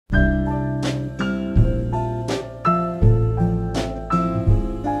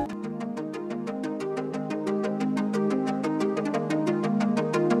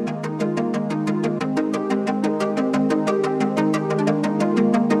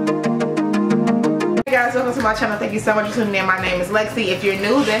guys, welcome to my channel. Thank you so much for tuning in. My name is Lexi. If you're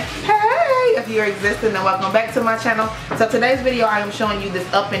new, then hey, if you're existing, then welcome back to my channel. So today's video I am showing you this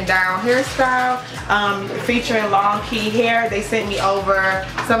up and down hairstyle featuring LongQi Hair. They sent me over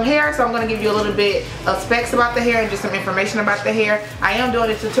some hair, so I'm going to give you a little bit of specs about the hair and just some information about the hair. I am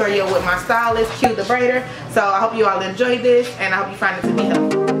doing a tutorial with my stylist, Q the braider, so I hope you all enjoy this and I hope you find it to be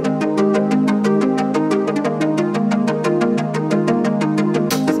helpful.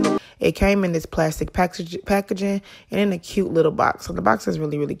 It came in this plastic packaging and in a cute little box. So the box is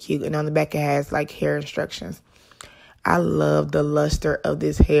really, really cute. And on the back it has like hair instructions. I love the luster of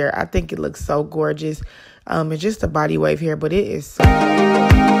this hair. I think it looks so gorgeous. It's just a body wave hair, but it is so...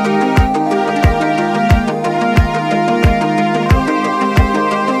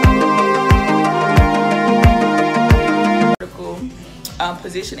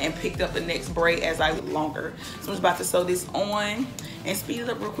 position and picked up the next braid as I get longer. So I'm just about to sew this on and speed it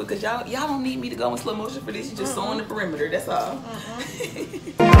up real quick because y'all don't need me to go in slow motion for this. You just sew on the perimeter, that's all.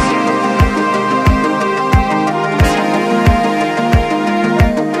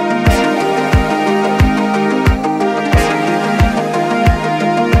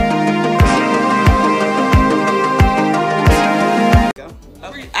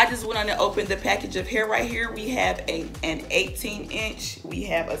 I just went on and opened the package of hair right here. We have an 18-inch, we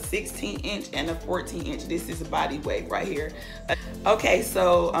have a 16-inch, and a 14-inch. This is a body wave right here. Okay,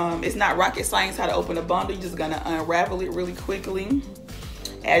 so it's not rocket science how to open a bundle. You're just gonna unravel it really quickly.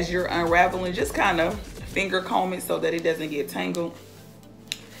 As you're unraveling, just kind of finger comb it so that it doesn't get tangled.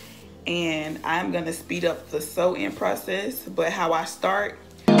 And I'm gonna speed up the sew-in process, but how I start.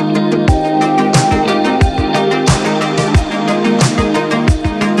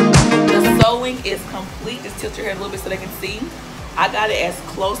 Is complete. Just tilt your hair a little bit so they can see. I got it as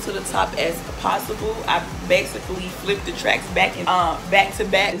close to the top as possible. I basically flipped the tracks back and back to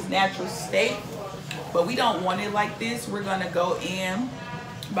back, its natural state, but we don't want it like this. We're gonna go in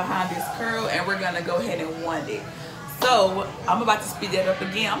behind this curl and we're gonna go ahead and wind it. So I'm about to speed that up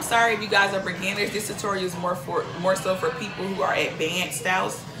again. I'm sorry if you guys are beginners. This tutorial is more so for people who are advanced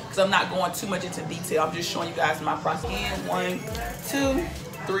stylists, because I'm not going too much into detail. I'm just showing you guys my process. Again, 1, 2,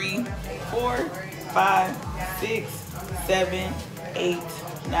 3, 4, 5, 6, 7, 8,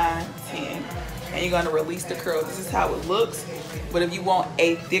 9, 10. And you're gonna release the curl. This is how it looks. But if you want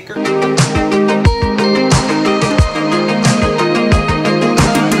a thicker, and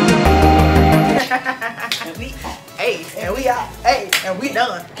we hey, and we out, hey, and we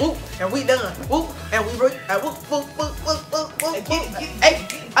done, whoop, and we done, whoop, and we whoop, whoop, whoop, whoop, whoop, whoop, hey,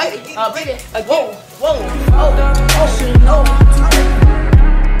 hey, whoa, whoa, oh, oh.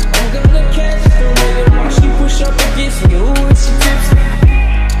 She push up against you and she tips.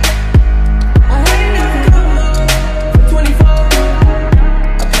 I ain't never come up for 24.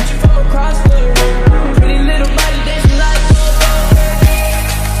 I put you from across the room. Pretty little body dancing like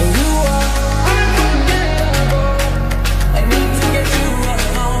and you are unforgettable. I need to get you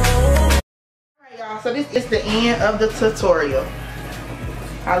alone. Alright y'all, so this is the end of the tutorial.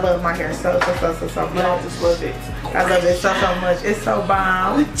 I love my hair so much. I just love it. I love it so much. It's so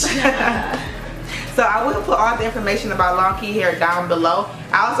bomb. So I will put all the information about LongQi Hair down below.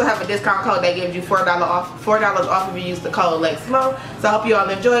 I also have a discount code that gives you $4 off if you use the code LEXLOW. So I hope you all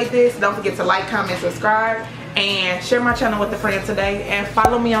enjoyed this. Don't forget to like, comment, subscribe, and share my channel with a friend today. And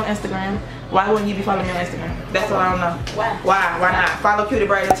follow me on Instagram. Why wouldn't you be following me on Instagram? That's what I don't know. Why? Why not? Follow Q the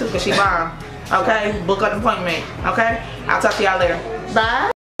braider too, because she bomb. Okay? Book an appointment. Okay? I'll talk to y'all later. Bye.